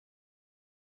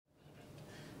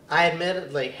I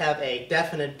admittedly have a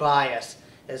definite bias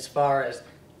as far as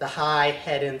the high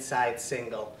head inside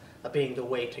single being the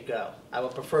way to go. I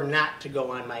would prefer not to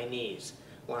go on my knees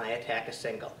when I attack a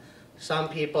single. Some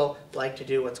people like to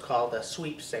do what's called a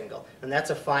sweep single, and that's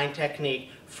a fine technique.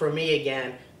 For me,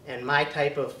 again, and my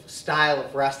type of style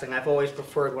of wrestling, I've always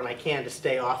preferred when I can to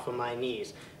stay off of my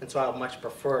knees, and so I would much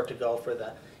prefer to go for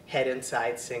the head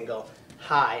inside single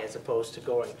high as opposed to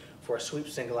going for a sweep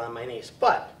single on my knees.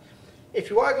 But if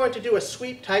you are going to do a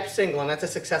sweep type single, and that's a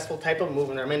successful type of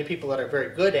movement, there are many people that are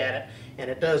very good at it, and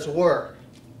it does work.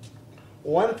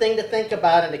 One thing to think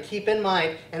about and to keep in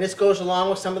mind, and this goes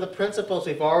along with some of the principles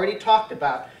we've already talked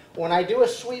about, when I do a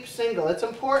sweep single, it's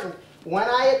important when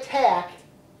I attack,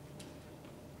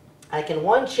 I can,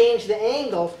 one, change the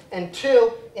angle, and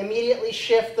two, immediately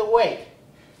shift the weight.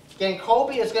 Again,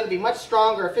 Kobe is going to be much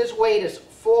stronger if his weight is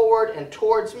forward and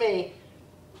towards me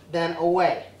than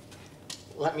away.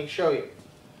 Let me show you.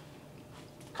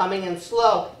 Coming in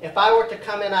slow, if I were to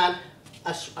come in on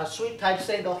a sweep type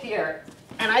single here,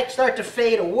 and I start to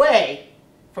fade away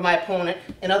from my opponent,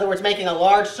 in other words, making a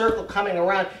large circle coming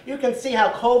around, you can see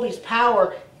how Kobe's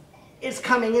power is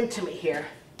coming into me here.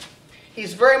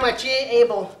 He's very much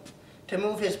able to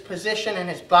move his position and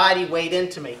his body weight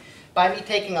into me by me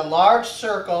taking a large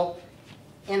circle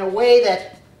in a way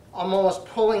that I'm almost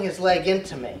pulling his leg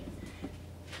into me.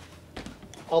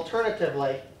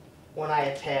 Alternatively, when I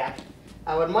attack,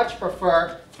 I would much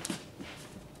prefer,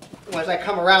 as I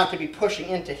come around, to be pushing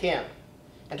into him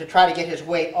and to try to get his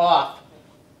weight off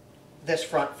this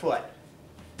front foot.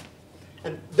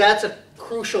 And that's a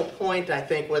crucial point, I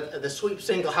think, with the sweep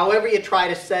single. However you try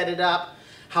to set it up,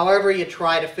 however you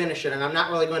try to finish it, and I'm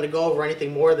not really going to go over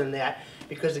anything more than that,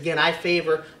 because again, I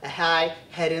favor a high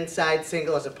head inside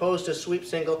single as opposed to a sweep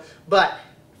single. But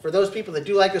for those people that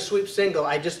do like the sweep single,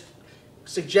 I just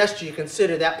suggest you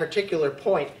consider that particular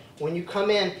point. When you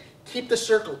come in, keep the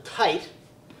circle tight.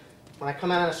 When I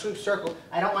come out on a sweep circle,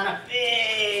 I don't want a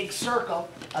big circle.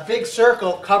 A big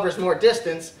circle covers more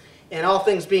distance, and all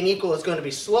things being equal is going to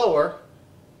be slower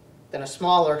than a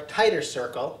smaller, tighter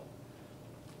circle.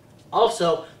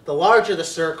 Also, the larger the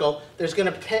circle, there's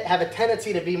going to have a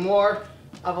tendency to be more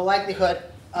of a likelihood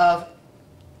of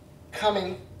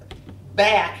coming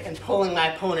back and pulling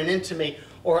my opponent into me,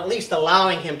 or at least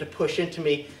allowing him to push into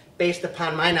me based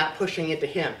upon my not pushing into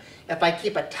him. If I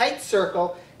keep a tight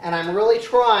circle and I'm really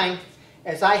trying,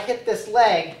 as I hit this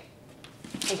leg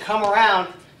and come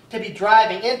around, to be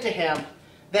driving into him,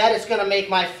 that is going to make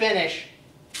my finish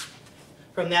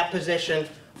from that position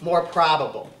more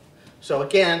probable. So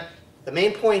again, the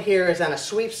main point here is on a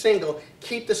sweep single,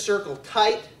 keep the circle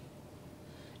tight,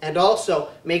 and also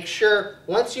make sure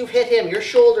once you've hit him, your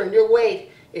shoulder and your weight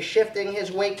is shifting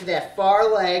his weight to that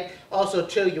far leg. Also,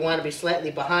 too, you want to be slightly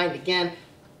behind. Again,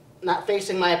 not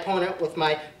facing my opponent with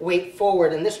my weight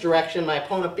forward in this direction, my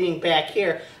opponent being back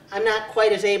here. I'm not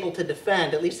quite as able to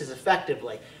defend, at least as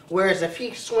effectively. Whereas if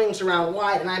he swings around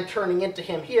wide and I'm turning into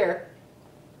him here,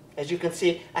 as you can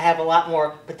see, I have a lot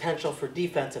more potential for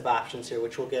defensive options here,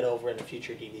 which we'll get over in a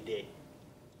future DVD.